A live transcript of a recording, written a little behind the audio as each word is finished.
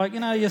Like,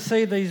 you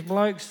see these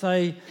blokes,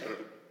 they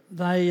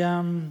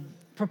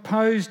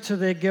propose to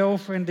their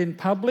girlfriend in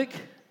public.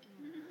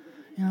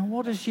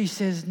 What if she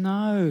says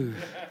no?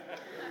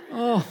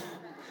 Oh,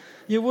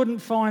 you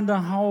wouldn't find a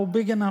hole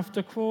big enough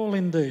to crawl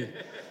into.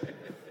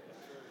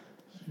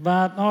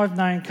 But I've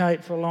known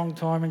Kate for a long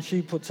time and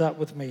she puts up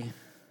with me.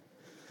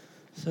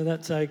 So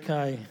that's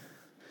okay.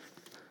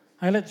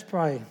 Hey, let's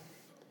pray.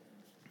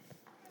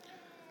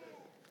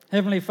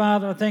 Heavenly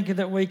Father, I thank you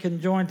that we can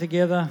join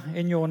together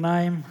in your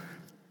name.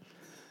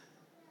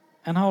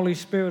 And Holy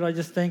Spirit, I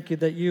just thank you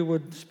that you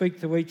would speak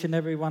to each and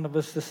every one of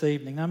us this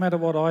evening. No matter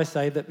what I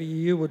say, that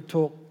you would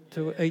talk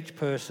to each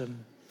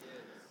person.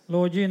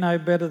 Lord, you know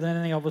better than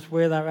any of us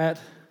where they're at,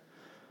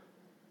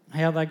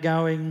 how they're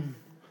going,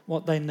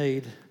 what they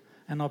need.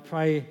 And I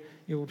pray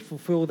you would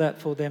fulfill that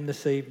for them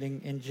this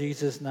evening in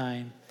Jesus'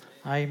 name.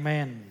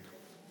 Amen.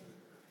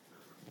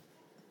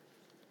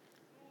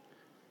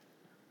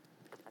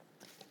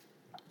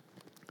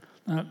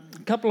 A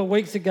couple of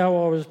weeks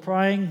ago I was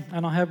praying,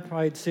 and I have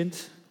prayed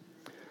since.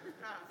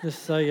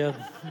 Just so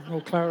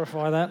we'll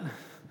clarify that.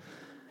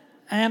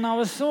 And I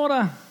was sort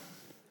of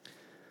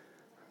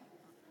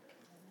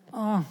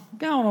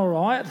going all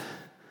right,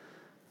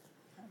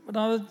 but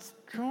I was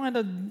trying to,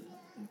 a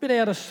bit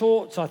out of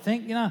sorts, I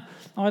think.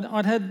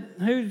 I'd had,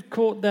 who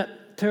caught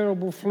that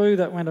terrible flu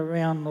that went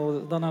around, or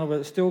I don't know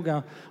whether it's still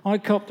going. I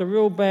copped a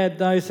real bad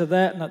dose of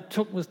that, and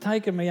it was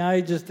taking me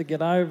ages to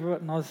get over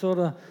it, and I sort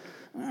of,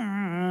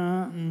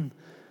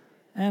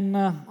 and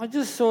I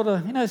just sort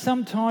of,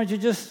 sometimes you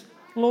just,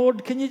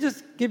 Lord, can you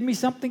just give me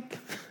something?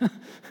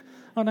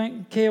 I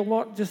don't care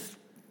what, just,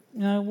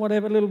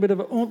 whatever, a little bit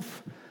of a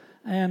oomph.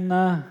 And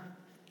as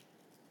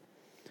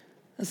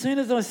soon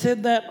as I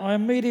said that, I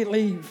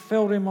immediately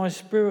felt in my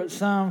spirit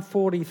Psalm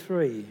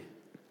 43.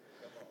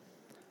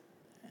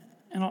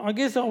 And I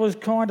guess I was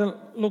kind of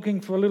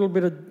looking for a little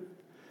bit of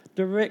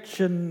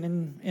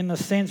direction in a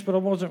sense, but I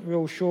wasn't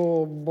real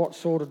sure what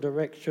sort of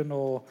direction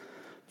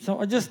so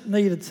I just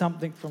needed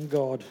something from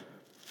God.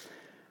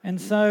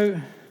 And so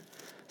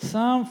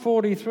Psalm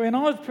 43, and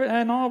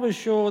I was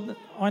sure,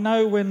 I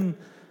know when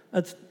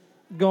it's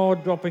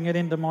God dropping it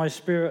into my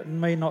spirit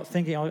and me not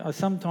thinking, I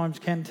sometimes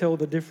can tell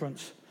the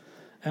difference.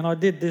 And I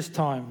did this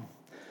time.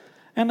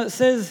 And it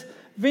says,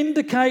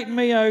 "Vindicate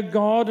me, O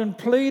God, and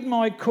plead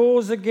my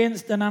cause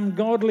against an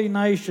ungodly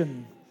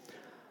nation.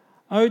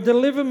 O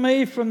deliver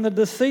me from the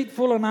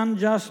deceitful and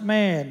unjust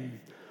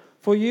man.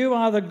 For you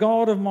are the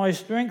God of my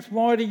strength.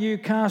 Why do you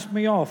cast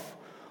me off?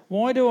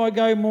 Why do I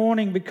go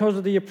mourning because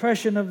of the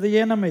oppression of the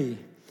enemy?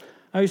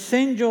 O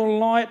send your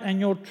light and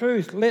your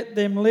truth. Let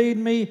them lead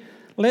me.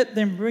 Let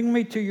them bring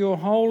me to your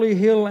holy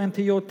hill and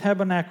to your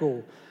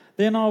tabernacle.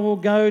 Then I will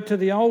go to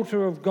the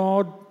altar of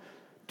God,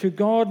 to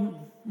God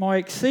my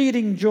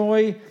exceeding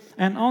joy,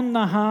 and on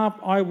the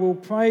harp I will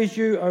praise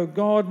you, O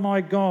God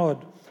my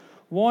God.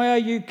 Why are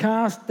you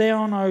cast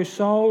down, O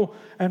soul,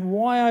 and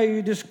why are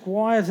you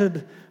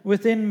disquieted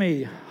within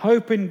me?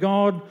 Hope in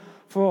God,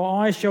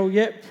 for I shall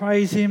yet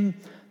praise him,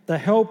 the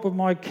help of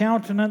my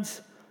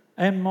countenance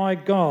and my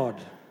God."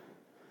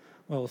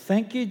 Well,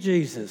 thank you,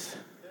 Jesus.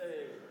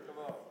 Hey, come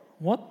on.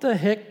 What the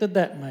heck did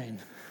that mean?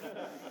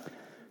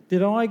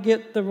 Did I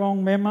get the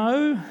wrong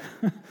memo?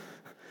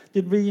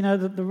 Did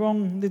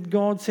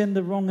God send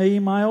the wrong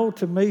email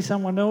to me,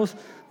 someone else?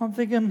 I'm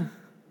thinking,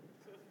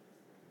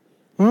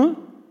 huh?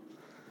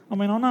 I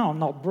mean, I know I'm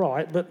not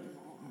bright, but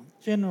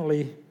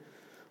generally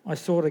I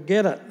sort of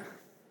get it.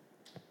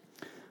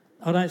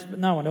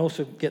 No one else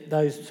would get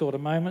those sort of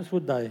moments,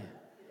 would they?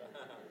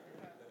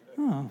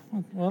 Oh,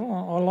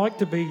 well, I like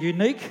to be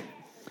unique.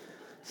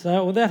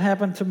 So that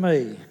happened to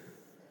me.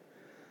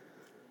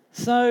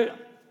 So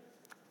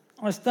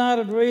I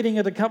started reading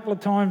it a couple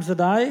of times a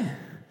day,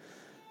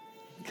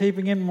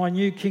 keeping in my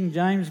New King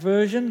James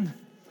Version.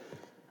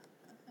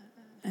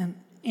 And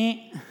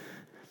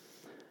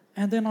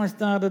then I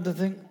started to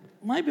think,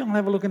 maybe I'll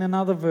have a look in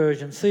another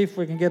version, see if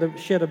we can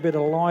shed a bit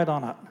of light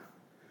on it.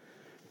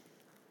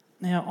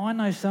 Now, I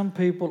know some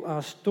people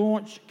are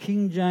staunch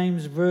King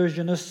James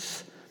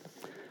Versionists,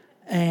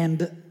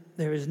 and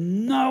there is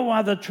no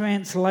other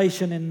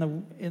translation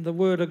in the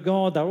Word of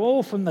God. They're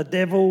all from the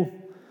devil.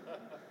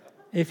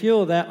 If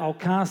you're that, I'll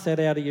cast that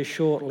out of you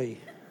shortly.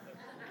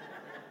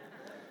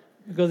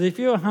 Because if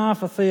you're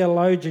half a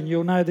theologian,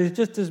 you'll know there's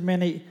just as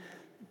many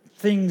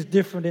things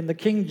different in the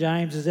King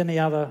James as any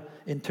other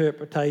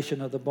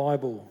interpretation of the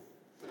Bible.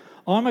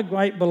 I'm a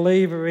great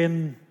believer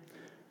in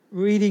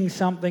reading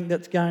something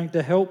that's going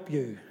to help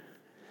you.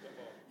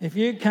 If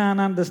you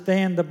can't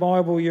understand the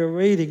Bible you're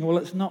reading, well,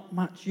 it's not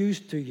much use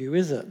to you,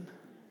 is it?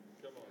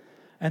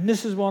 And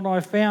this is what I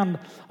found.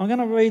 I'm going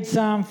to read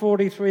Psalm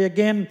 43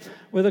 again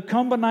with a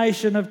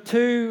combination of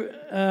two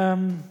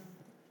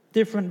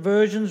different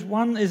versions.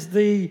 One is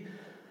the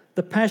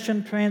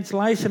Passion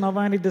Translation. I've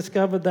only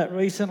discovered that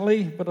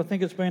recently, but I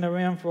think it's been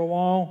around for a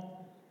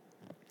while.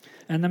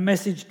 And the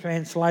Message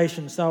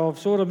Translation. So I've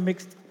sort of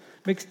mixed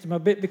them a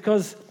bit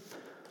because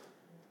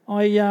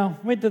I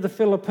went to the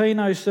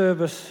Filipino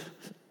service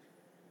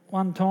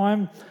one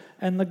time,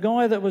 and the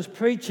guy that was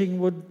preaching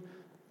would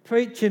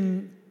preach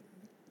in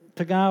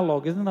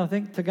Tagalog, isn't it? I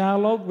think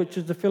Tagalog, which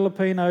is the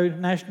Filipino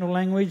national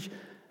language,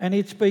 and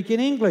he'd speak in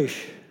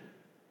English.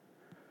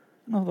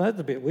 Oh, that's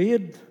a bit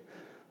weird.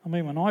 I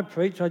mean, when I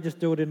preach, I just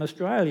do it in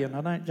Australian.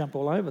 I don't jump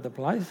all over the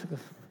place,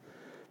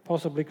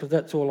 possibly because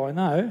that's all I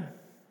know.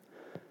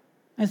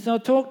 And so I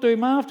talked to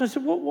him after. I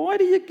said, well, why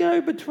do you go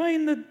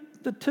between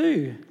the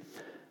two?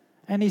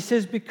 And he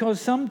says,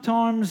 because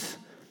sometimes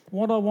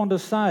what I want to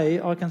say,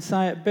 I can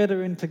say it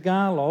better in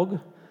Tagalog,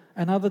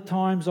 and other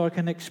times I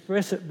can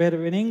express it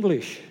better in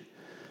English.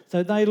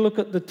 So they look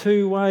at the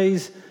two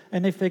ways,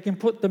 and if they can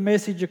put the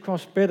message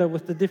across better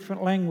with the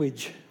different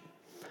language.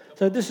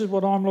 So this is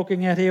what I'm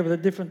looking at here with the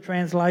different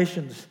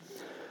translations.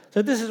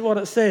 So this is what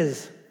it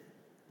says.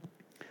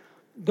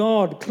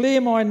 God, clear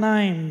my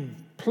name,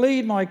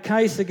 plead my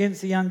case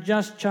against the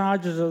unjust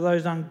charges of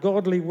those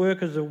ungodly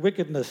workers of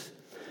wickedness.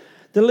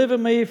 Deliver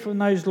me from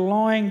those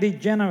lying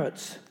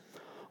degenerates.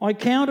 I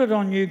counted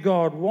on you,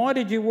 God. Why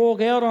did you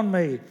walk out on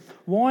me?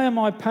 Why am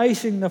I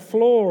pacing the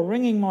floor,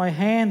 wringing my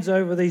hands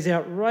over these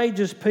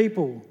outrageous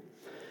people?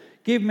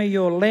 Give me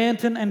your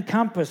lantern and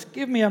compass.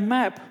 Give me a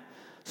map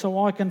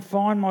so I can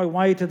find my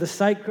way to the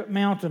sacred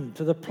mountain,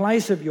 to the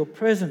place of your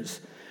presence,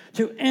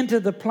 to enter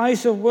the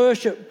place of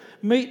worship,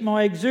 meet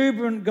my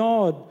exuberant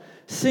God,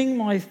 sing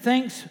my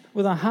thanks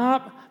with a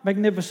harp,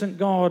 magnificent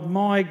God,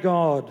 my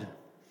God.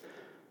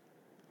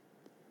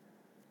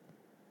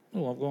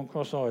 Oh, I've gone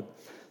cross-eyed.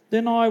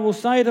 Then I will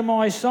say to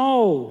my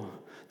soul,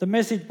 the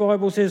Message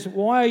Bible says,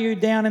 why are you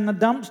down in the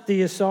dumps,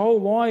 dear soul?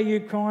 Why are you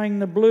crying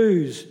the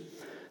blues?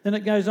 Then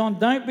it goes on,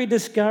 don't be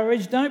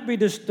discouraged, don't be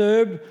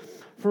disturbed,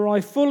 for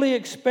I fully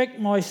expect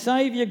my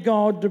Saviour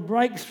God to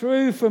break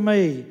through for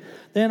me.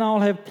 Then I'll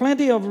have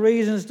plenty of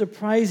reasons to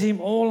praise him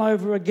all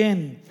over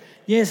again.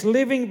 Yes,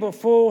 living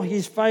before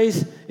his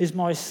face is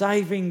my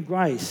saving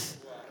grace.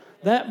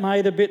 That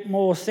made a bit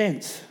more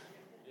sense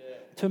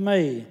to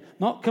me.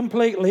 Not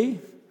completely.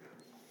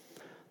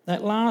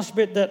 That last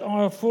bit that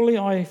I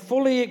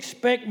fully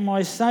expect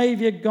my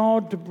Saviour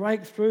God to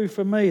break through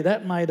for me.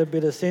 That made a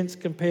bit of sense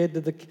compared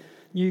to the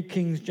New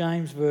King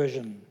James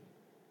Version.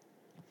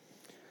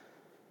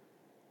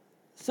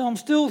 So I'm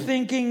still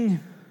thinking,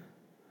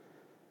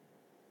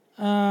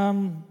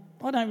 I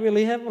don't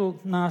really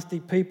have nasty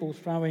people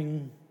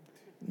throwing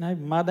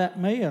mud at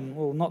me, and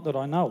well, not that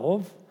I know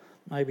of.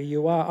 Maybe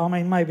you are. I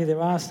mean, maybe there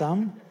are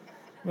some,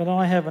 but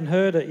I haven't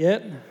heard it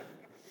yet.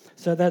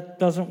 So that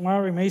doesn't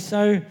worry me.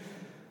 So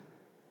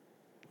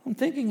I'm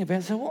thinking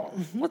about,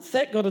 what's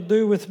that got to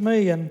do with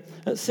me? And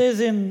it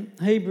says in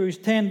Hebrews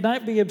 10,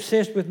 don't be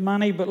obsessed with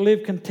money, but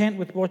live content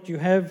with what you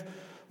have,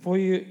 for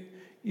you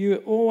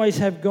always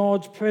have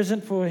God's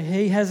present, for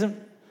hasn't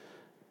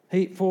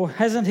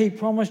he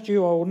promised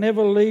you, I will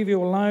never leave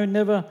you alone,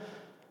 never,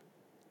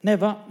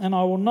 and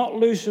I will not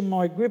loosen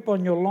my grip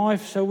on your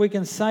life, so we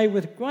can say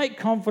with great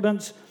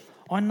confidence,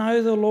 I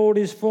know the Lord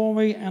is for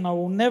me, and I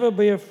will never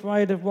be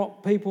afraid of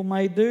what people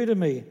may do to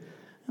me.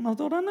 And I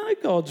thought, I know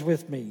God's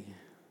with me.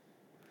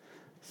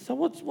 So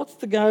what's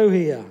the go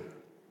here?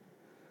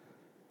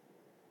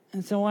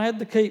 And so I had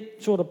to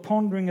keep sort of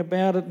pondering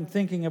about it and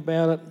thinking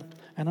about it,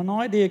 and an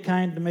idea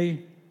came to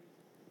me.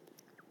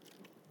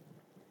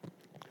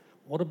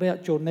 What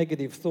about your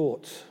negative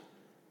thoughts?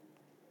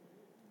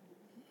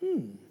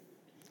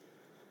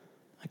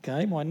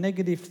 Okay, my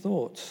negative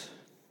thoughts.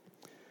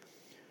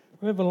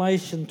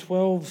 Revelation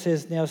 12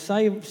 says, now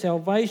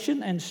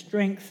salvation and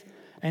strength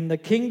and the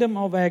kingdom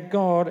of our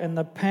God and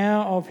the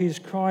power of his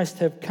Christ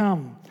have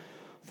come.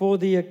 For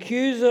the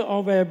accuser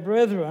of our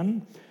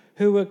brethren,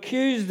 who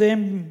accused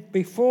them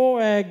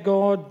before our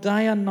God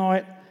day and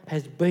night,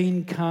 has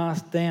been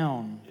cast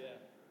down. Yeah.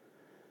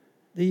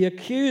 The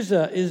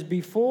accuser is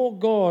before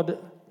God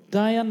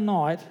day and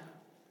night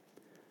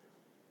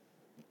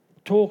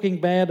talking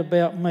bad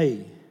about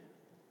me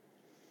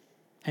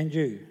and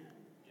you.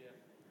 Yeah.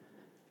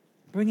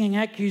 Bringing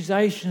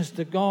accusations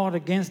to God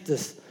against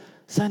us.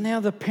 So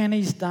now the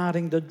penny's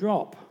starting to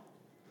drop.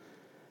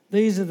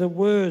 These are the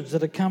words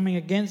that are coming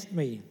against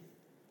me.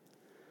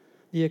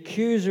 The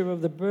accuser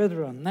of the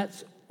brethren,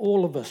 that's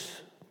all of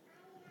us.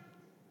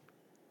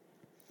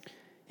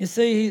 You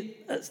see,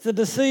 it's the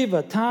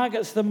deceiver,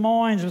 targets the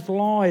minds with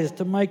lies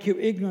to make you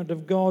ignorant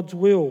of God's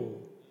will.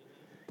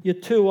 You're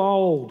too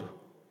old.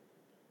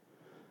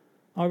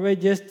 I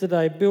read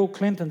yesterday, Bill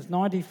Clinton's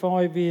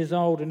 95 years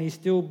old and he's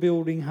still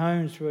building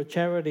homes for a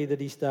charity that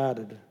he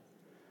started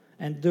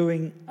and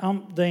doing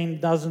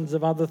umpteen dozens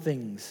of other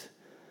things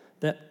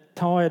that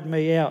tired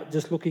me out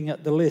just looking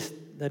at the list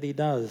that he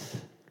does.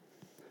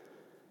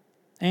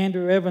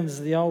 Andrew Evans,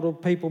 the older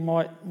people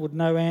would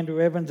know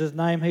Andrew Evans'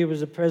 name. He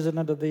was the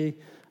president of the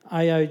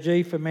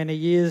AOG for many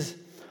years.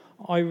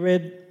 I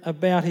read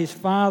about his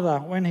father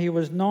when he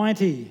was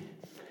 90.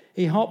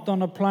 He hopped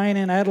on a plane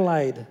in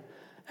Adelaide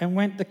and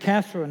went to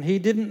Katherine. He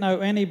didn't know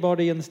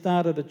anybody and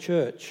started a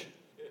church.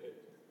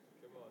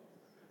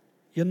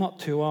 You're not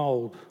too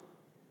old.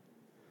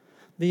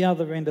 The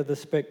other end of the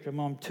spectrum,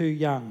 I'm too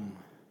young.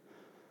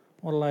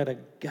 What a load of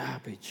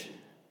garbage.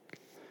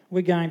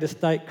 We're going to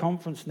state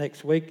conference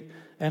next week,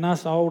 and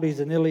us oldies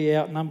are nearly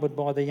outnumbered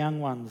by the young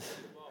ones.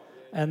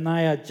 And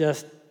they are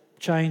just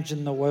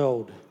changing the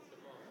world.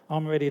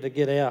 I'm ready to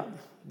get out.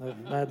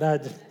 They're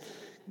just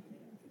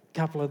a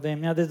couple of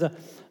them. Now, there's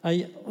I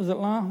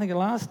think a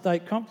last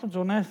state conference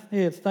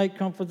or state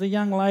conference, a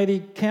young lady,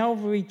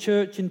 Calvary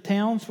Church in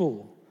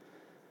Townsville.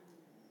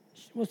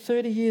 She was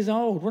 30 years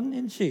old,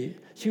 wasn't she?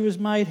 She was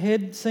made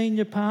head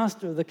senior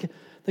pastor.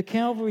 The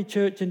Calvary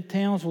Church in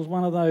Townsville is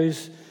one of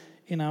those,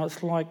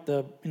 it's like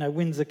the,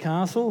 Windsor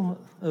Castle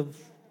of,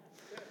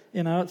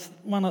 it's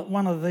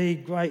one of the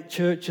great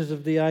churches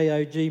of the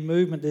AOG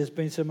movement. There's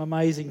been some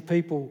amazing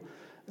people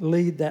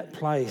lead that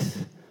place.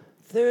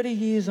 30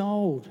 years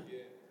old.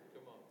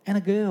 And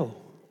a girl.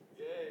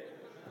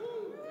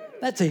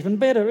 That's even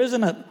better,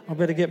 isn't it? I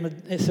better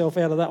get myself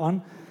out of that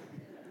one.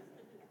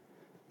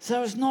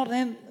 So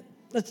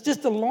it's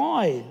just a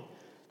lie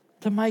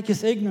to make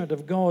us ignorant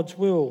of God's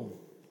will.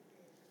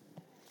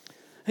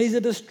 He's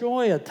a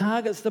destroyer,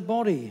 targets the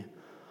body.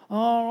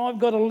 Oh, I've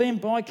got a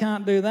limp, I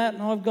can't do that.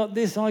 And I've got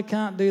this, I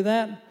can't do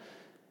that.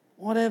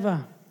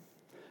 Whatever.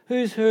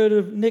 Who's heard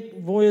of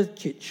Nick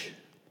Vujicic?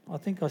 I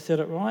think I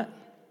said it right.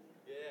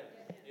 Yeah,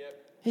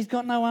 yep. He's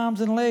got no arms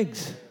and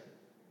legs.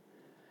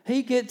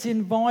 He gets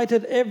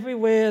invited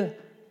everywhere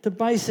to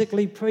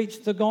basically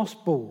preach the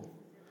gospel.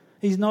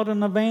 He's not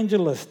an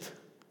evangelist.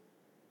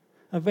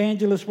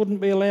 Evangelists wouldn't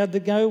be allowed to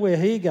go where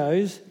he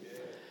goes.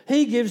 Yeah.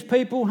 He gives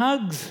people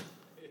hugs.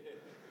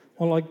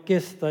 Well, I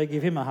guess they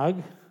give him a hug.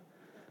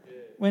 Yeah.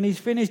 When he's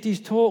finished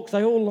his talks,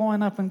 they all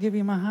line up and give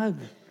him a hug.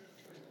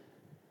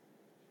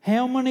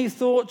 How many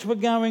thoughts were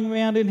going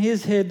round in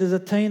his head as a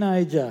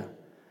teenager?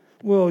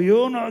 Well,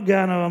 you're not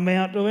going to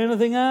amount to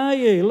anything, are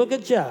you? Look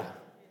at you.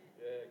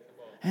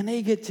 And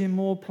he gets in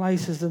more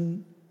places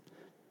than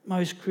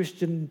most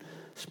Christian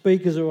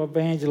speakers or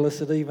evangelists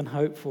would even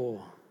hope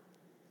for.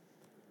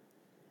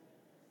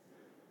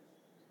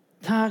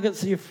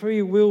 Targets your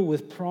free will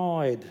with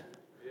pride.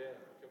 Yeah,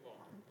 come on.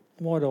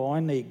 Why do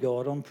I need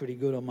God? I'm pretty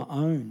good on my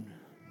own.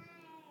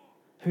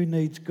 Who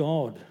needs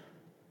God?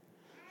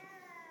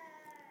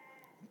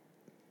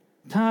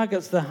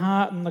 Targets the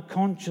heart and the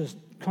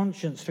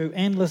conscience through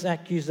endless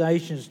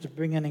accusations to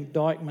bring an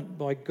indictment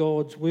by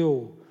God's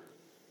will.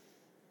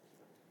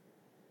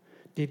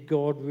 Did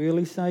God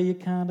really say you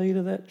can't eat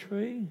of that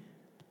tree?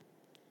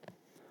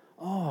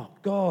 Oh,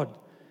 God.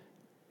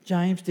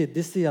 James did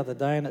this the other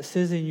day, and it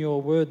says in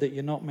your word that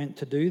you're not meant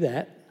to do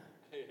that.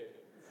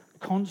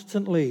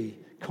 Constantly.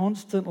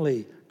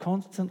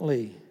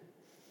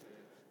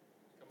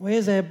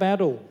 Where's our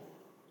battle?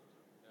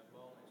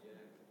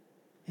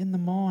 In the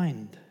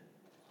mind.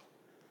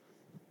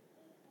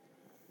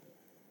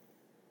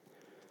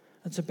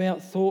 It's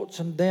about thoughts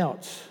and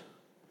doubts.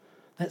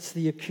 That's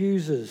the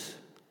accusers.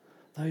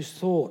 Those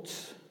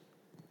thoughts.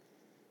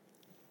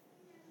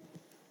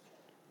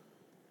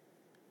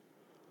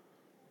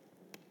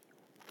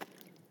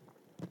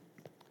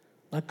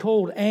 They're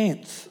called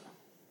ants.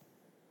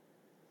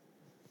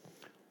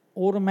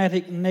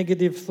 Automatic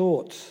negative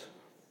thoughts.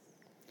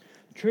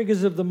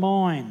 Triggers of the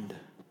mind.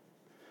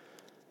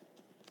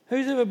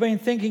 Who's ever been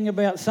thinking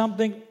about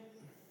something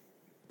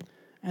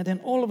and then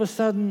all of a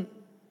sudden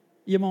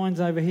your mind's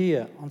over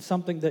here on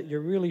something that you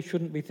really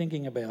shouldn't be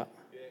thinking about?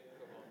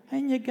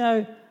 And you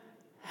go,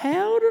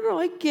 how did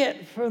I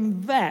get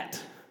from that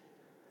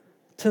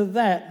to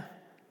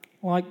that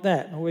like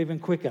that, or even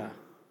quicker?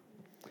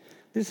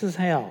 This is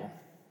how.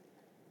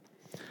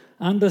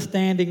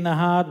 Understanding the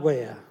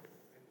hardware.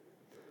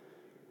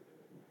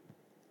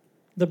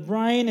 The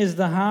brain is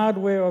the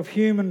hardware of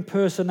human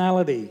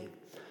personality.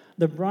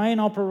 The brain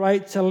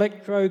operates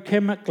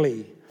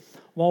electrochemically.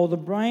 While the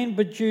brain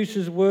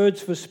produces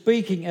words for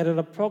speaking at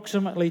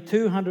approximately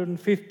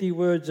 250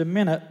 words a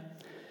minute,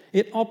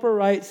 it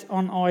operates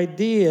on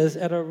ideas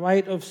at a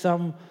rate of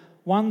some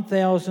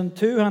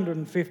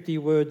 1,250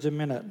 words a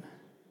minute.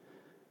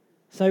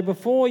 So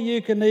before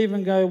you can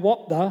even go,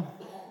 what the?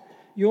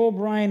 Your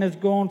brain has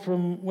gone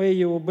from where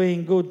you were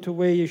being good to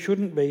where you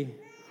shouldn't be,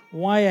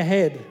 way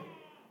ahead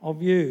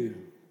of you.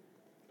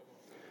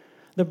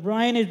 The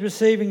brain is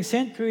receiving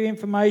sensory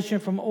information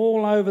from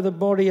all over the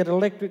body at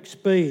electric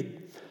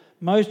speed.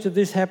 Most of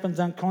this happens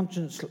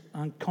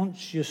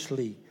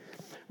unconsciously.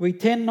 We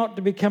tend not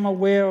to become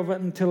aware of it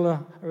until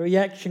a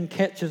reaction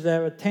catches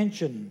our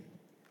attention.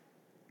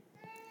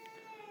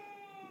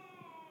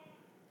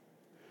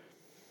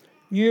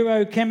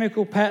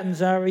 Neurochemical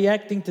patterns are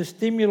reacting to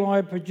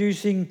stimuli,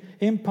 producing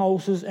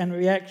impulses and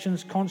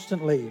reactions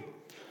constantly.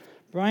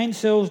 Brain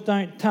cells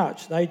don't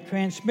touch. They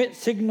transmit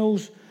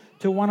signals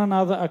to one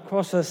another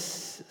across a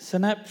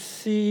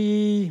synapse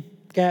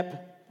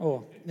gap.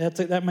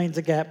 That means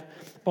a gap,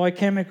 by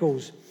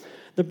chemicals.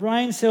 The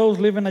brain cells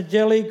live in a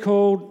jelly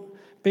called,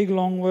 big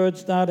long word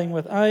starting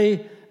with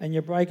A, and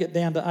you break it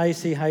down to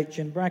ACH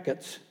in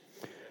brackets,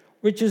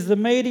 which is the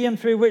medium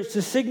through which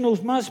the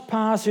signals must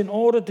pass in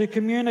order to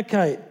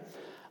communicate.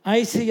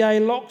 ACA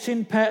locks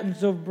in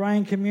patterns of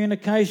brain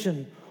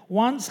communication.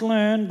 Once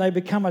learned, they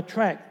become a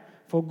track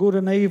for good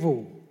and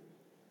evil.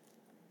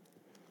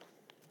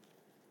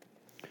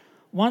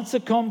 Once a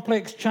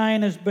complex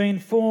chain has been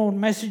formed,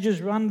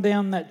 messages run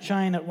down that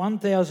chain at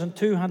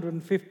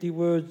 1,250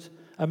 words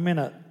a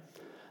minute.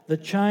 The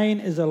chain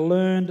is a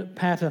learned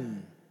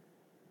pattern.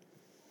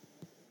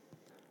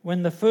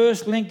 When the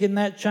first link in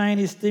that chain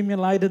is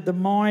stimulated, the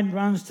mind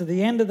runs to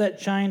the end of that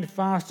chain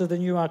faster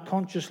than you are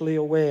consciously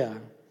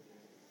aware.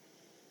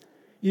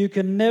 You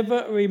can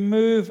never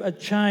remove a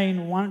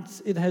chain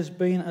once it has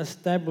been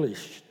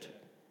established.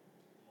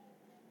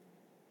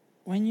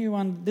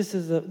 This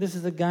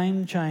is a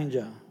game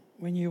changer.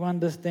 When you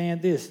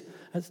understand this,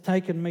 it's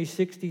taken me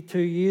 62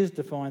 years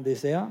to find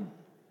this out.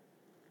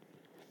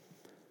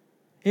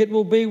 It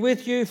will be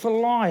with you for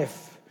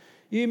life.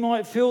 You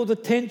might feel the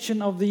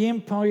tension of the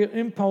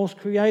impulse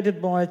created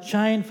by a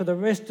chain for the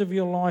rest of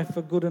your life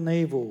for good and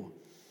evil.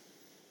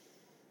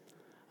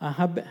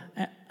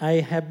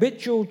 A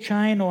habitual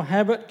chain or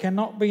habit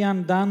cannot be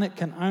undone, it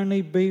can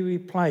only be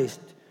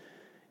replaced.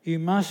 You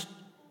must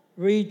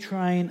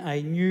retrain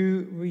a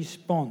new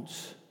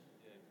response.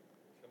 Yeah.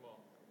 Come on.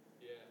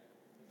 Yeah.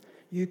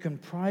 You can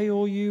pray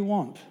all you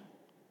want,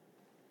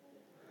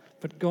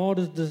 but God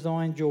has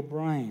designed your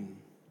brain.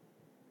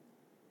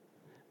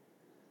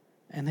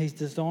 And He's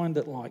designed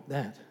it like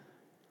that.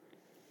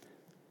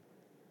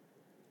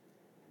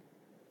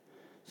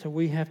 So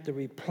we have to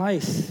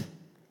replace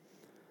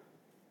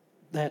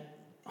that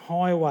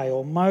highway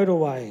or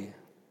motorway.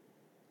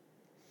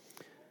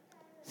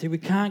 See, we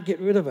can't get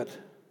rid of it.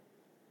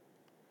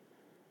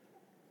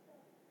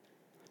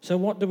 So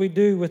what do we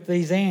do with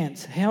these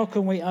ants? How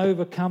can we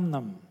overcome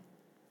them?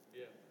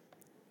 Yeah.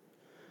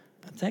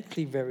 It's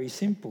actually very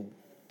simple.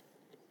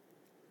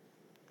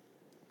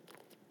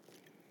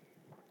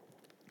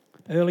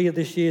 Earlier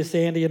this year,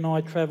 Sandy and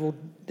I travelled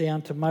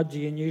down to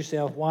Mudgee in New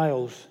South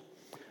Wales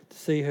to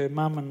see her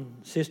mum and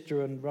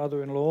sister and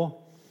brother-in-law.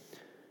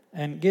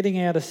 And getting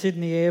out of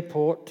Sydney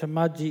Airport to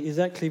Mudgee is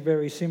actually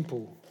very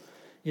simple.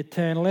 You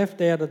turn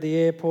left out of the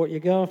airport, you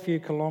go a few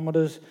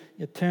kilometres,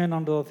 you turn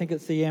onto, I think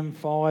it's the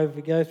M5,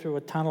 you go through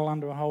a tunnel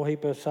under a whole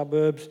heap of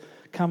suburbs,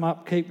 come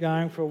up, keep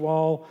going for a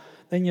while,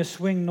 then you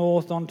swing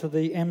north onto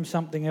the M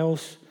something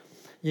else,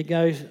 you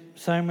go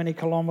so many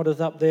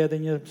kilometres up there,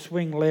 then you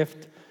swing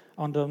left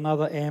onto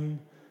another M,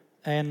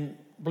 and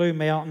Blue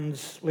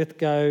Mountains,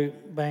 Lithgow,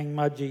 bang,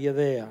 Mudgee, you're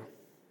there.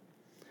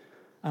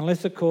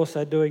 Unless, of course,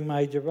 they're doing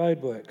major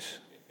roadworks,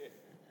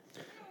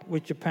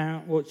 which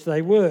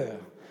they were.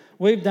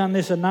 We've done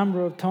this a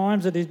number of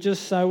times. It is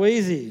just so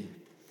easy.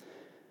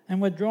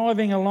 And we're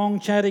driving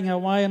along, chatting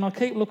away, and I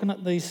keep looking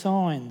at these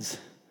signs.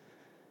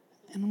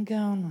 And I'm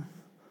going,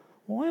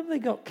 why have they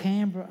got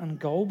Canberra and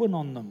Goulburn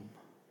on them?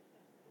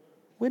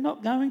 We're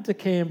not going to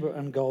Canberra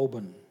and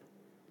Goulburn.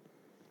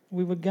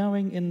 We were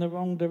going in the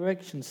wrong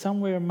direction.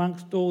 Somewhere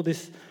amongst all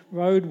this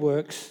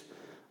roadworks,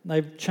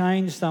 they've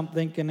changed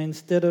something, and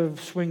instead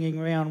of swinging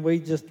round, we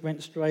just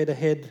went straight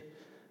ahead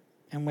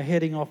and we're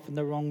heading off in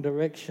the wrong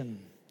direction.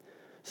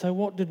 So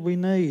what did we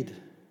need?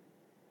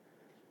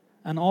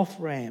 An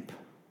off-ramp.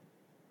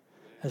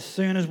 As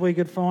soon as we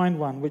could find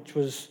one, which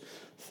was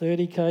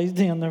 30 k's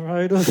down the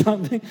road or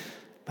something,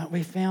 but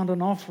we found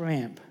an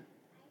off-ramp.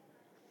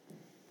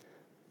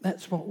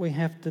 That's what we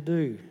have to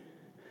do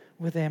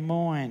with our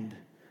mind.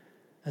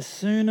 As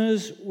soon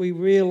as we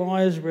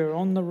realise we're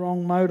on the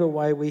wrong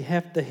motorway, we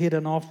have to hit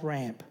an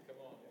off-ramp.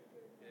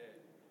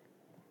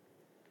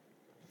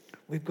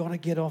 We've got to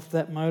get off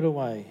that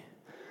motorway.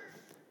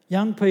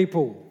 Young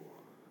people,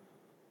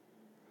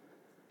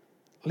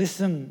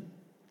 listen,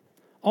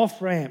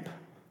 off-ramp.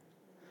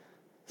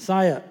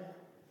 Say it.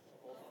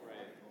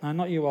 No,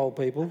 not you old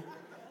people.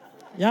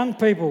 Young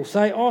people,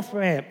 say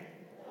off-ramp.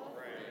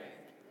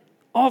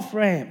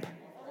 Off-ramp.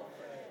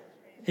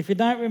 If you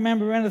don't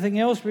remember anything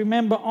else,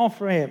 remember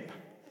off-ramp.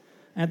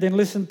 And then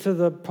listen to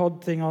the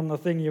pod thing on the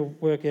thing, you'll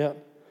work out.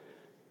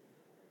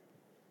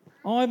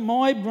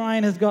 My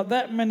brain has got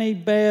that many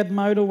bad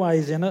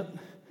motorways in it.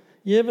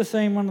 You ever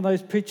seen one of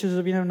those pictures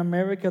of, in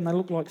America and they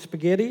look like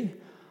spaghetti?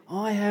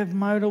 I have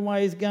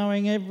motorways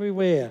going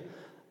everywhere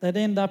that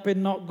end up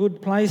in not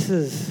good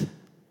places.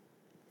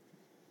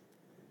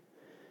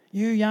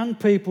 You young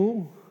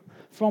people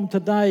from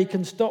today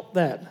can stop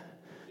that.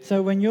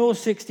 So when you're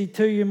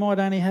 62, you might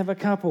only have a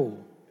couple.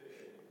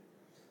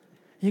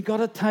 You've got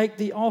to take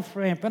the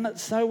off-ramp, and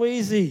it's so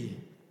easy.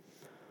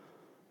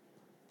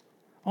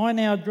 I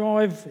now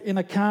drive in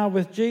a car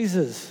with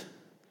Jesus.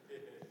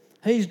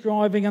 He's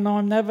driving and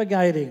I'm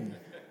navigating.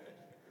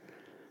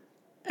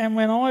 And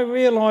when I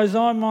realise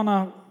I'm on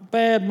a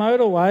bad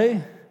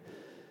motorway,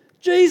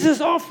 Jesus,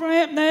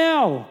 off-ramp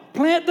now.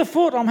 Plant the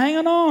foot, I'm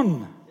hanging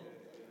on.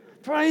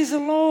 Praise the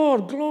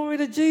Lord, glory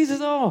to Jesus.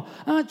 Oh,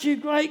 aren't you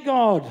great,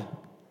 God?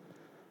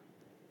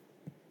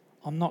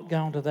 I'm not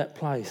going to that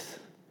place.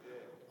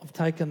 I've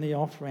taken the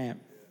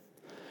off-ramp.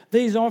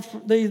 These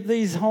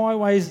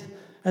highways,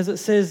 as it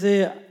says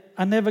there,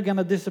 are never going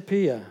to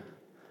disappear.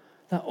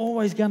 They're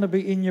always going to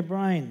be in your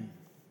brain.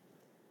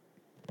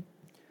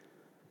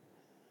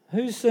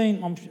 Who's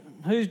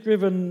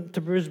driven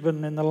to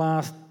Brisbane in the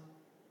last,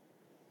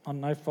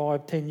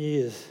 5-10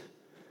 years?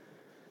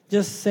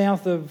 Just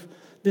south of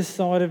this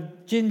side of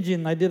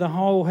Gingin, they did a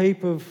whole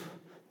heap of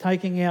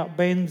taking out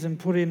bends and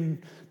put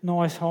in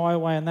nice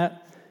highway and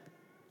that.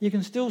 You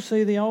can still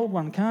see the old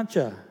one, can't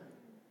you? Yeah,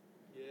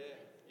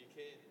 you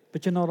can.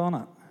 But you're not on it.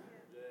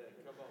 Yeah,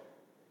 come on.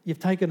 You've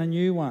taken a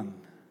new one,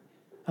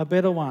 a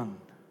better one.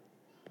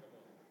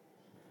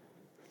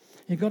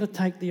 You've got to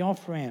take the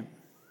off-ramp.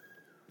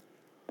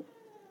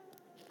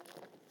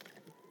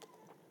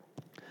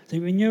 See,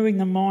 renewing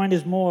the mind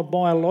is more a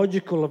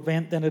biological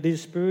event than it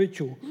is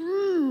spiritual.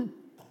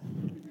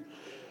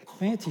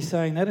 Fancy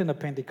saying that in a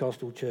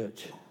Pentecostal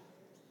church.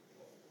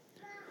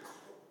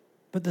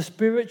 But the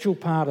spiritual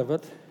part of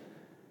it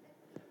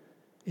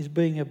is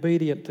being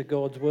obedient to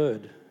God's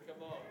word.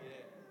 Come on,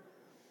 yeah.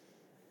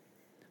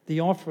 The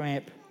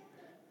off-ramp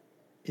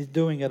is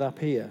doing it up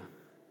here.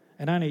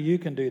 And only you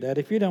can do that.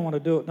 If you don't want to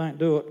do it, don't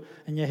do it.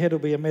 And your head will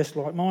be a mess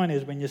like mine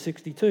is when you're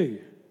 62.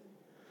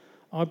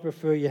 I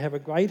prefer you have a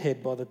great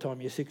head by the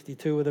time you're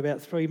 62 with about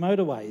 3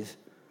 motorways.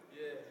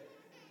 Yeah,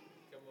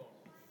 come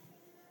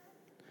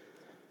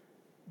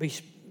on.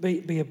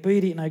 Be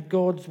obedient. No,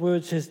 God's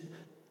word says,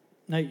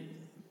 no,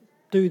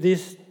 do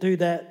this, do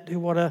that, do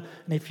whatever.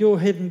 And if you're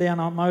heading down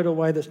a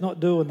motorway that's not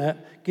doing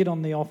that, get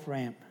on the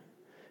off-ramp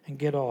and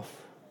get off.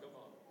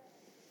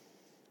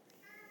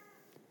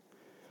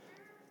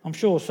 I'm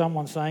sure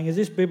someone's saying, is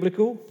this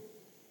biblical?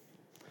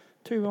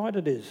 Too right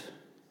it is.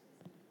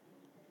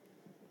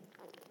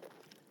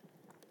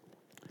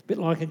 A bit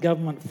like a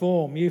government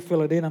form. You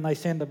fill it in and they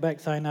send it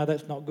back saying, no,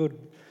 that's not good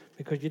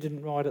because you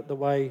didn't write it the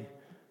way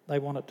they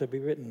want it to be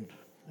written,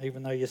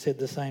 even though you said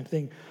the same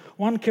thing.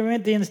 1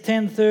 Corinthians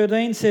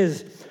 10:13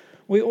 says,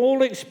 we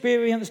all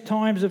experience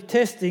times of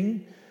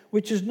testing,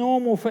 which is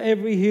normal for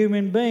every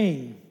human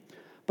being.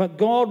 But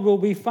God will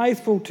be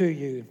faithful to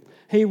you.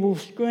 He will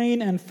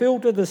screen and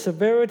filter the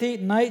severity,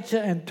 nature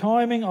and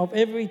timing of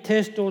every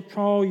test or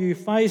trial you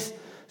face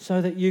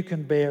so that you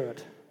can bear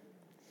it.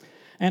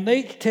 And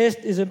each test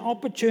is an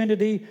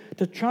opportunity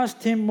to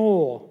trust Him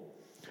more.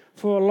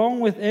 For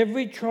along with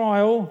every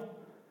trial,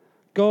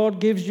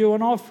 God gives you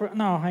an offer.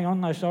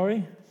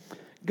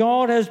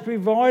 God has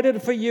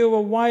provided for you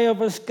a way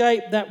of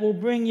escape that will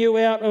bring you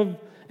out of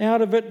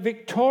it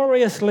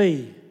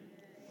victoriously.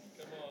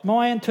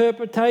 My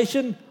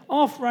interpretation,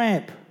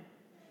 off-ramp.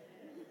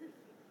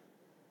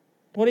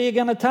 What are you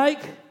going to take?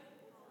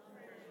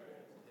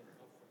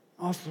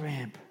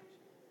 Off-ramp.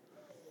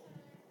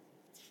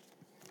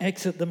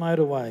 Exit the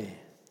motorway.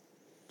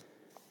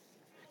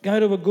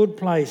 Go to a good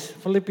place.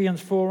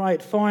 Philippians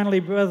 4:8. Finally,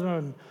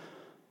 brethren,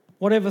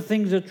 whatever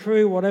things are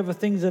true, whatever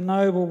things are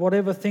noble,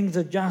 whatever things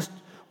are just,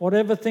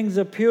 whatever things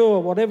are pure,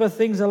 whatever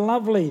things are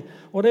lovely,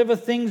 whatever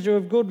things are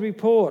of good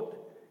report,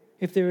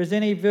 if there is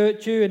any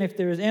virtue and if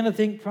there is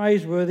anything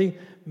praiseworthy,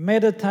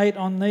 meditate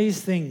on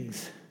these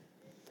things.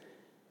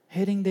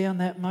 Heading down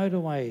that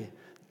motorway,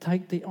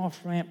 take the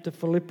off-ramp to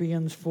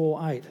Philippians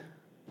 4:8.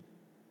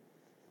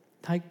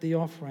 Take the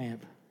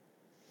off-ramp.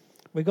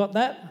 We got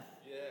that?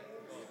 Yeah.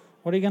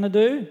 What are you going to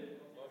do?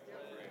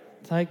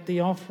 Take the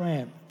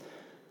off-ramp.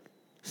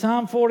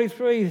 Psalm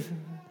 43,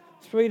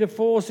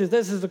 3-4 says,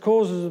 this is the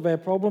causes of our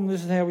problem.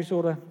 This is how we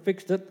sort of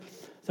fixed it.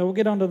 So we'll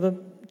get on to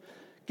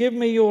give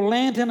me your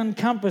lantern and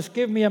compass.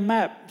 Give me a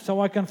map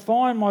so I can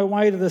find my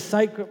way to the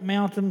sacred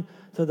mountain,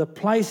 to the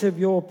place of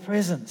your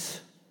presence.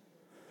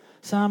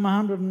 Psalm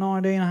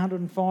 119,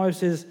 105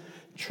 says,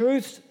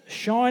 truth's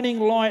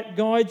shining light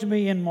guides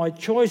me in my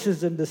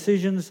choices and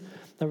decisions.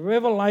 The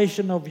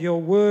revelation of your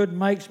word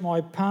makes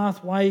my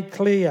pathway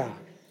clear.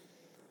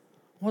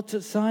 What's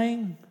it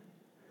saying?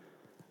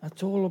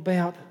 It's all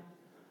about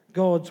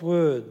God's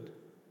word.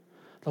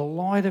 The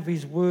light of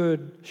His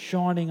word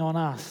shining on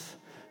us,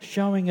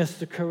 showing us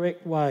the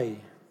correct way.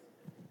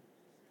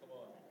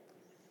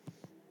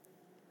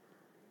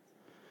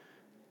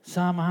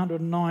 Psalm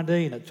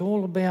 119, it's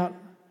all about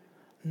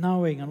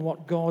knowing and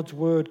what God's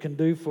word can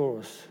do for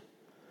us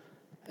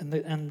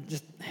and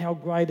just how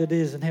great it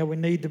is and how we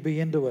need to be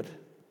into it.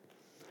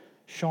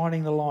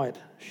 Shining the light,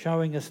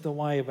 showing us the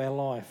way of our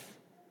life.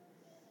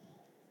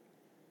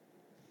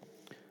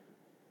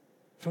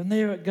 From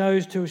there it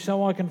goes to,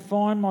 so I can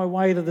find my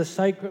way to the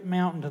sacred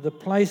mountain, to the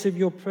place of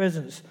your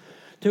presence,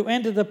 to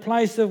enter the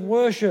place of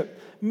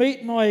worship,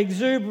 meet my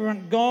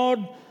exuberant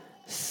God,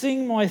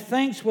 sing my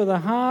thanks with a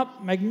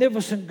harp,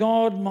 magnificent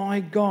God,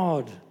 my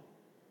God.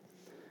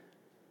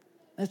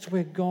 That's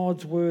where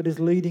God's word is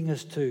leading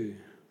us to.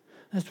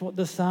 That's what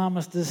the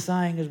psalmist is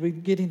saying as we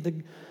get into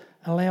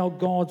allow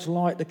God's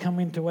light to come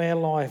into our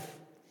life.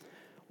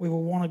 We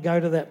will want to go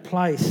to that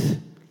place,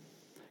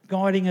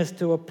 guiding us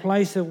to a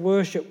place of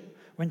worship.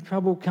 When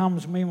trouble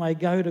comes, we may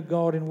go to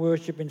God in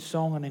worship, in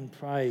song and in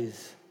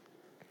praise.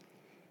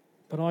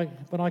 But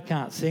I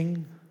can't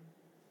sing.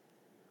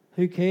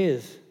 Who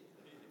cares?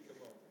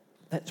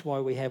 That's why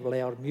we have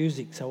loud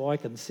music, so I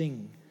can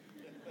sing.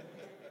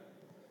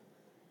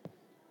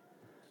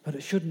 But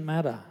it shouldn't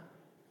matter.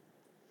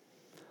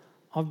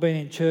 I've been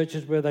in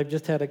churches where they've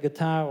just had a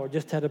guitar or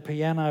just had a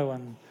piano,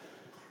 and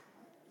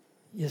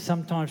you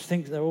sometimes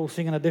think they're all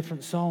singing a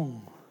different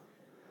song.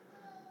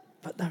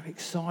 but they're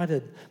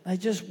excited. They're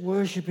just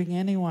worshipping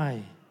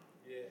anyway.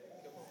 Yeah,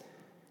 come on.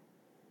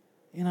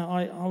 You know,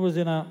 I was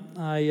in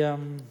a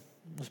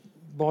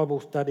Bible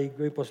study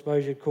group, I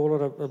suppose you'd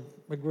call it,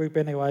 a group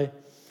anyway,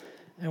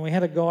 and we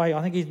had a guy,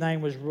 I think his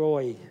name was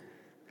Roy,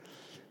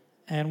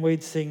 and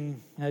we'd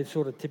sing, you know,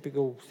 sort of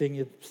typical thing,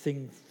 you'd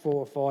sing 4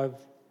 or 5,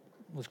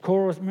 was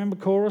chorus, remember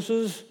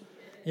choruses?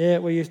 Yeah,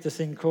 we used to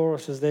sing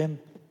choruses then.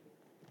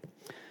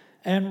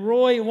 And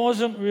Roy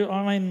wasn't,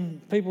 I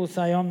mean, people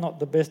say I'm not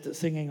the best at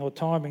singing or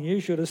timing. You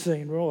should have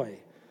seen Roy.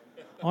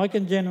 I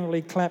can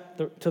generally clap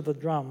to the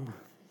drum.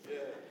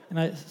 You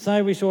know,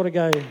 say we sort of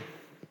go,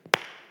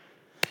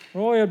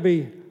 Roy would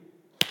be,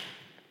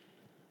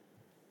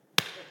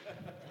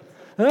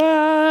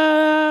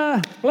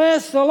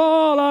 bless the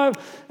Lord,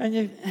 and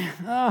you,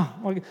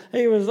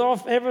 he was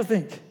off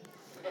everything.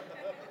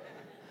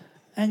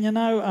 And you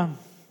know,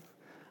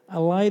 a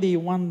lady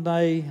one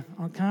day,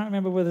 I can't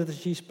remember whether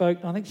she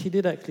spoke, I think she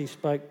did actually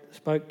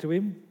spoke to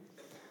him,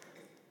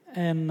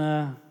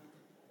 and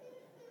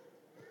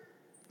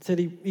said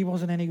he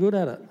wasn't any good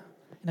at it.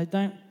 You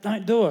know,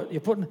 don't do it.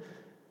 You're putting...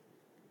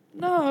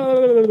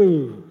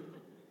 No!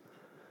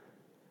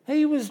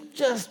 He was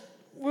just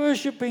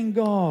worshipping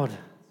God.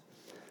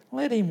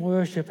 Let him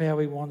worship how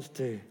he wants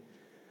to.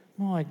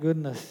 My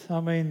goodness.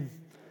 I mean,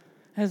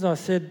 as I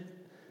said,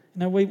 you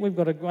know, we've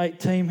got a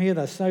great team here.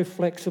 They're so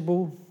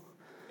flexible.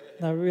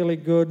 They're really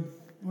good.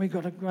 We've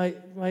got a great,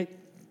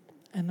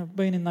 and I've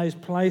been in those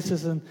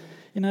places, and,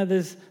 you know,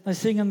 they're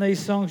singing these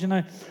songs, you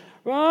know,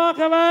 Rock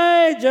of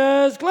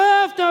Ages,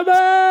 cleft to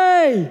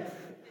me.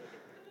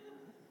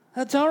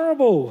 That's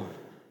horrible.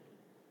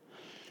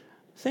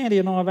 Sandy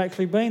and I have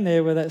actually been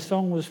there where that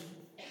song was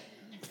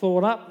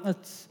thought up.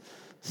 It's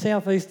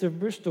southeast of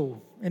Bristol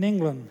in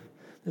England.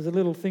 There's a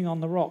little thing on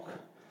the rock.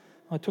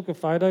 I took a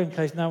photo in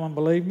case no one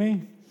believed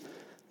me.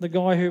 The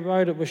guy who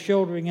wrote it was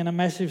sheltering in a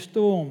massive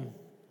storm.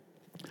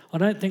 I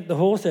don't think the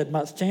horse had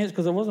much chance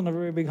because there wasn't a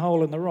very big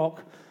hole in the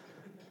rock.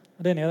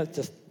 But anyhow, that's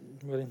just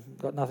really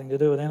got nothing to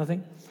do with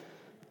anything.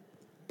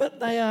 But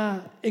they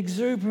are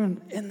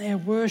exuberant in their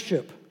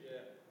worship.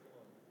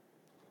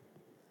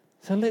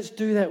 So let's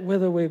do that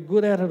whether we're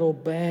good at it or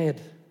bad.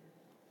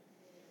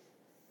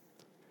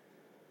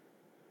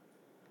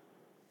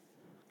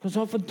 Because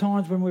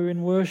oftentimes when we're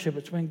in worship,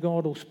 it's when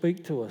God will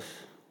speak to us.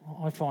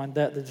 I find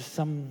that there's just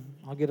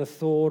I get a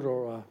thought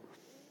or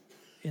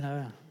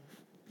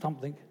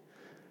something.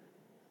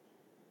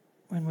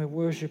 When we're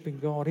worshipping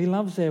God, He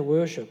loves our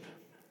worship.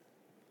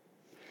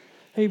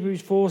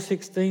 Hebrews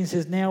 4:16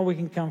 says, now we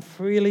can come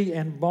freely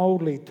and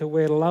boldly to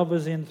where love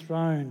is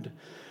enthroned,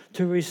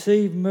 to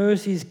receive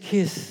mercy's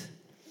kiss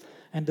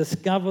and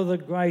discover the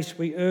grace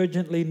we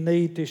urgently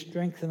need to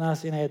strengthen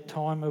us in our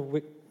time of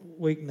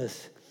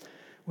weakness.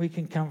 We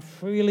can come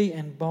freely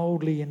and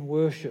boldly in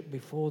worship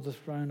before the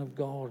throne of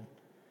God,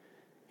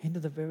 to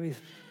the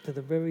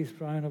very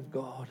throne of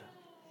God.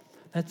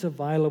 That's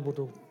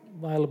available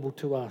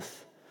to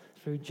us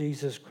through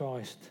Jesus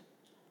Christ.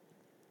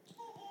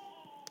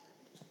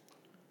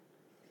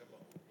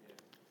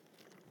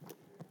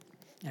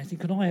 Actually,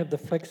 could I have the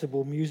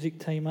flexible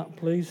music team up,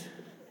 please?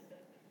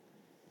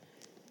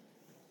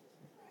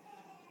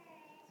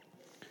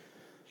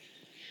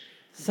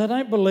 So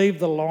don't believe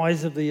the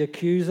lies of the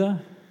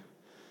accuser.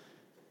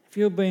 If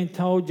you're being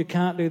told you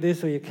can't do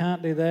this or you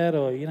can't do that,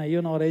 or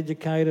you're not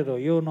educated or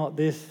you're not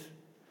this,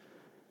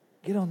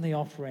 get on the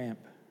off-ramp.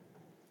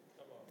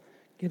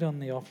 Get on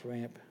the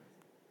off-ramp.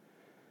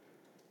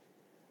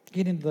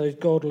 Get into those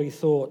godly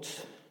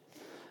thoughts.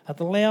 And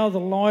allow the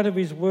light of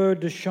His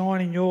word to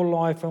shine in your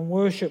life and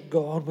worship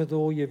God with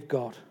all you've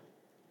got.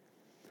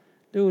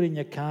 Do it in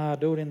your car,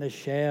 do it in the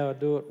shower,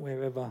 do it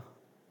wherever.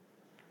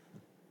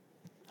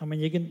 I mean,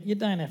 you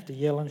don't have to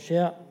yell and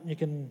shout. You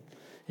can,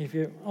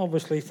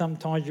 obviously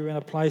sometimes you're in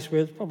a place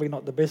where it's probably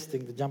not the best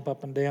thing to jump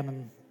up and down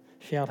and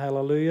shout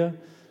hallelujah.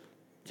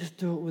 Just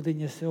do it within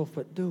yourself,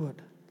 but do it.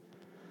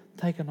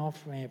 Take an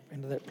off-ramp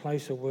into that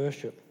place of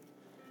worship.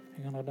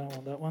 Hang on, I don't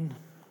want that one.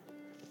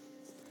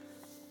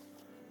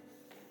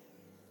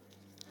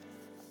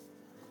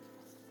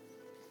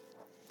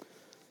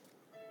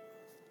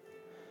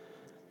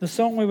 The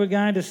song we were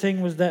going to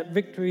sing was that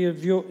Victory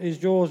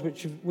is Yours,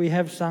 which we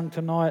have sung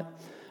tonight.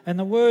 And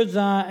the words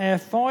are, our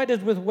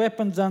fighters with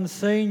weapons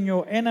unseen,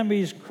 your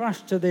enemies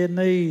crushed to their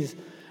knees,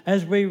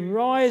 as we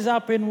rise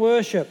up in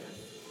worship.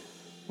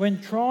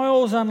 When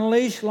trials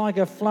unleash like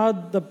a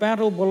flood, the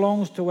battle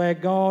belongs to our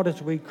God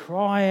as we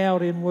cry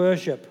out in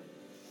worship.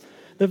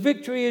 The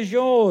victory is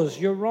yours.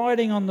 You're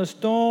riding on the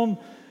storm.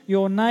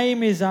 Your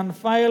name is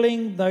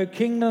unfailing. Though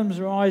kingdoms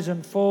rise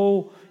and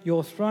fall,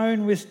 your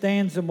throne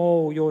withstands them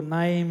all. Your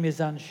name is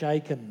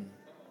unshaken.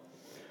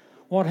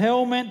 What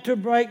hell meant to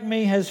break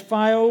me has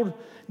failed.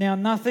 Now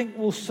nothing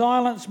will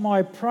silence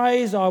my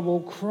praise. I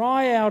will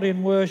cry out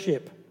in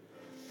worship.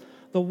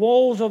 The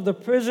walls of the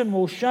prison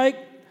will shake.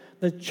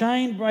 The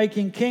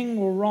chain-breaking King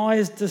will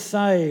rise to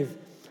save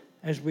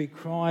as we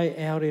cry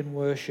out in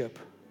worship.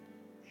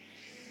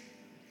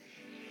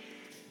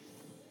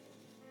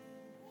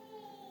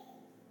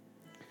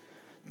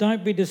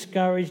 Don't be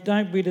discouraged,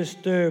 don't be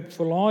disturbed,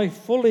 for I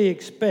fully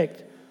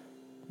expect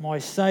my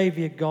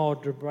Saviour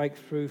God to break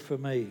through for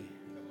me.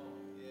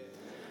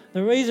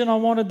 The reason I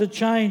wanted to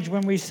change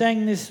when we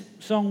sang this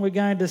song we're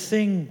going to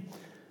sing,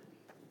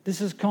 this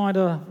is kind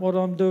of what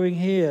I'm doing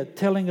here,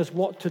 telling us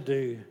what to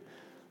do,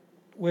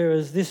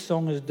 whereas this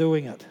song is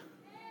doing it.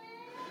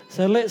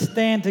 So let's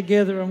stand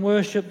together and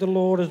worship the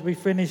Lord as we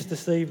finish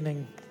this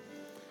evening.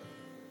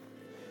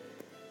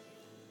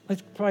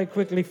 Let's pray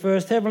quickly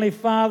first. Heavenly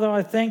Father,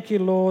 I thank you,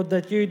 Lord,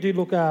 that you do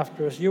look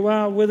after us. You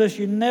are with us.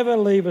 You never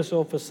leave us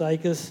or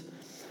forsake us.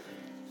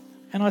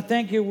 And I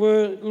thank you,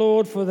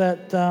 Lord, for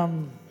that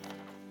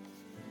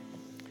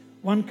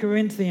 1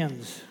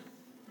 Corinthians,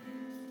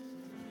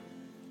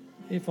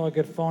 if I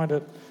could find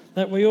it,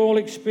 that we all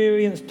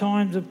experience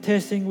times of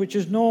testing, which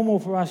is normal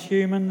for us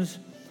humans,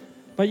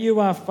 but you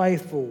are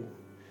faithful.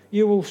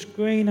 You will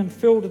screen and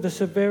filter the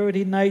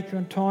severity, nature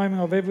and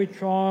timing of every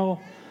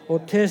trial or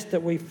test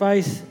that we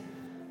face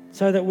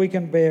so that we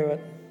can bear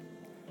it.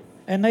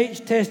 And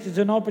each test is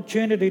an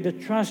opportunity to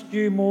trust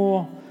you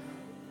more,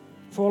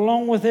 for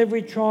along with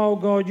every trial,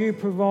 God, you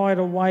provide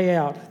a way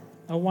out,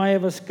 a way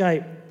of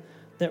escape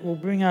that will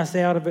bring us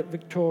out of it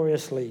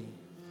victoriously.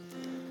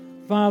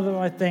 Father,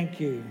 I thank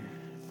you.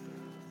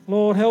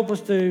 Lord, help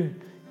us to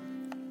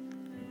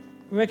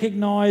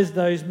recognise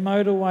those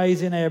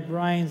motorways in our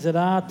brains that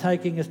are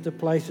taking us to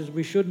places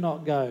we should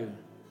not go.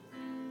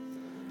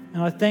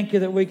 And I thank you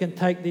that we can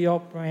take the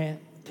off-ramp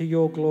to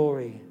your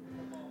glory.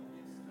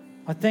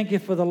 I thank you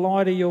for the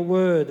light of your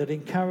word that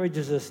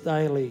encourages us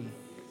daily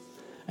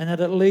and that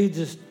it leads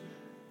us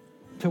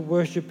to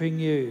worshipping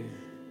you.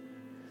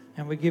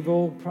 And we give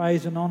all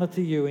praise and honour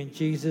to you in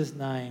Jesus'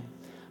 name.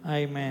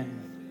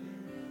 Amen.